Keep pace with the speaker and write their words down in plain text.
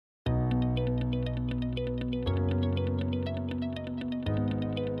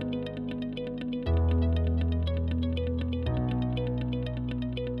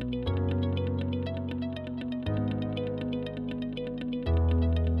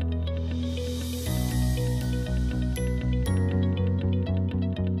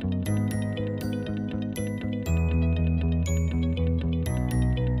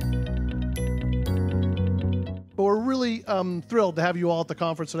thrilled to have you all at the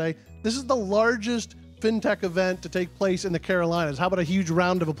conference today. This is the largest fintech event to take place in the Carolinas. How about a huge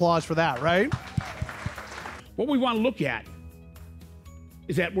round of applause for that, right? What we want to look at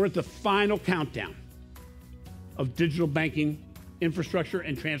is that we're at the final countdown of digital banking infrastructure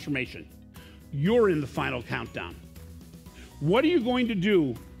and transformation. You're in the final countdown. What are you going to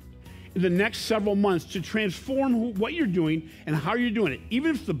do in the next several months to transform what you're doing and how you're doing it,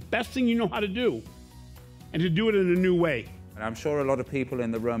 even if it's the best thing you know how to do, and to do it in a new way? And I'm sure a lot of people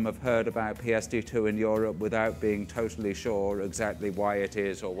in the room have heard about PSD2 in Europe without being totally sure exactly why it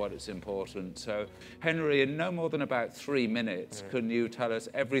is or what it's important. So, Henry, in no more than about 3 minutes, can you tell us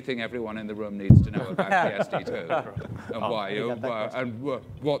everything everyone in the room needs to know about PSD2 and why,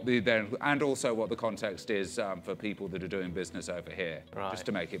 and also what the context is for people that are doing business over here, just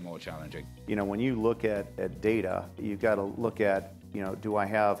to make it more challenging? You know, when you look at data, you've got to look at, you know, do I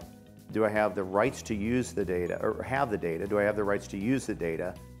have the rights to use the data, or have the data? Do I have the rights to use the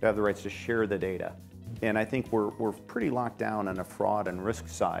data? Do I have the rights to share the data? And I think we're pretty locked down on the fraud and risk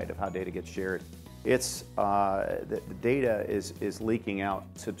side of how data gets shared. It's the data is leaking out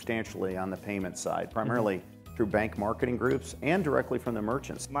substantially on the payment side, primarily through bank marketing groups and directly from the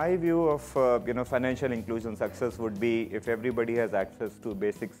merchants. My view of financial inclusion success would be if everybody has access to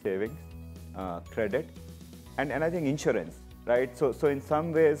basic savings, credit, and I think insurance. Right, so in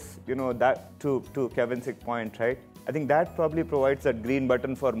some ways, you know, that to Kevin's point, right, I think that probably provides that green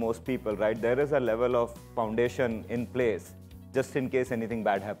button for most people, right? There is a level of foundation in place just in case anything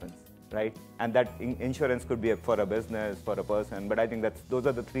bad happens, right? And that insurance could be for a business, for a person, but I think those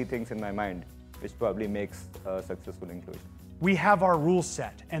are the three things in my mind which probably makes a successful inclusion. We have our rule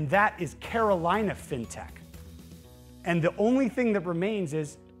set, and that is Carolina FinTech. And the only thing that remains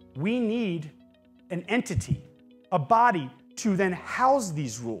is we need an entity, a body, to then house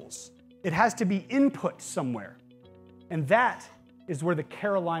these rules. It has to be input somewhere. And that is where the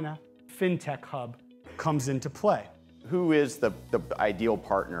Carolina FinTech Hub comes into play. Who is the ideal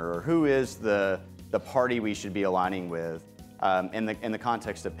partner, or who is the party we should be aligning with in the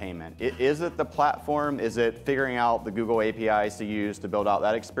context of payment? Is it the platform? Is it figuring out the Google APIs to use to build out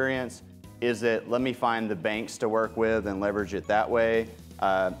that experience? Is it, let me find the banks to work with and leverage it that way?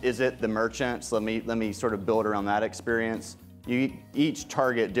 Is it the merchants? Let me sort of build around that experience. You each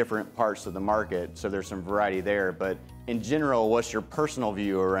target different parts of the market, so there's some variety there. But in general, what's your personal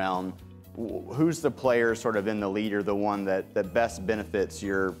view around who's the player sort of in the lead, or the one that best benefits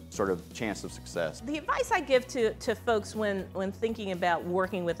your sort of chance of success? The advice I give to folks when thinking about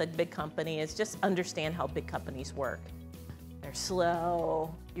working with a big company is just understand how big companies work. They're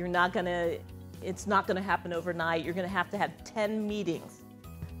slow. It's not gonna happen overnight. You're gonna have 10 meetings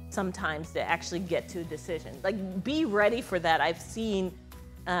sometimes to actually get to a decision. Like, be ready for that. I've seen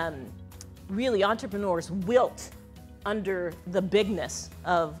really entrepreneurs wilt under the bigness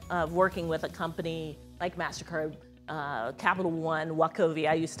of working with a company like MasterCard, Capital One,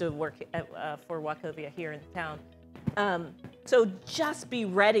 Wachovia. I used to work for Wachovia here in town. So just be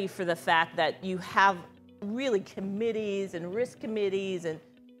ready for the fact that you have really committees and risk committees and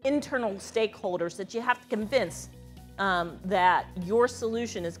internal stakeholders that you have to convince that your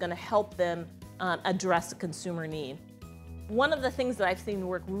solution is going to help them address a consumer need. One of the things that I've seen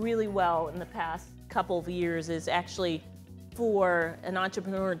work really well in the past couple of years is actually for an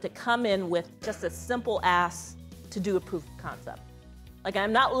entrepreneur to come in with just a simple ask to do a proof of concept. Like,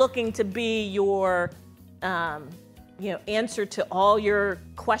 I'm not looking to be your answer to all your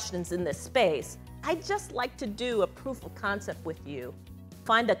questions in this space. I'd just like to do a proof of concept with you.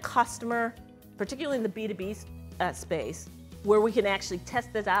 Find a customer, particularly in the B2B space, where we can actually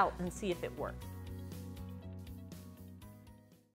test this out and see if it works.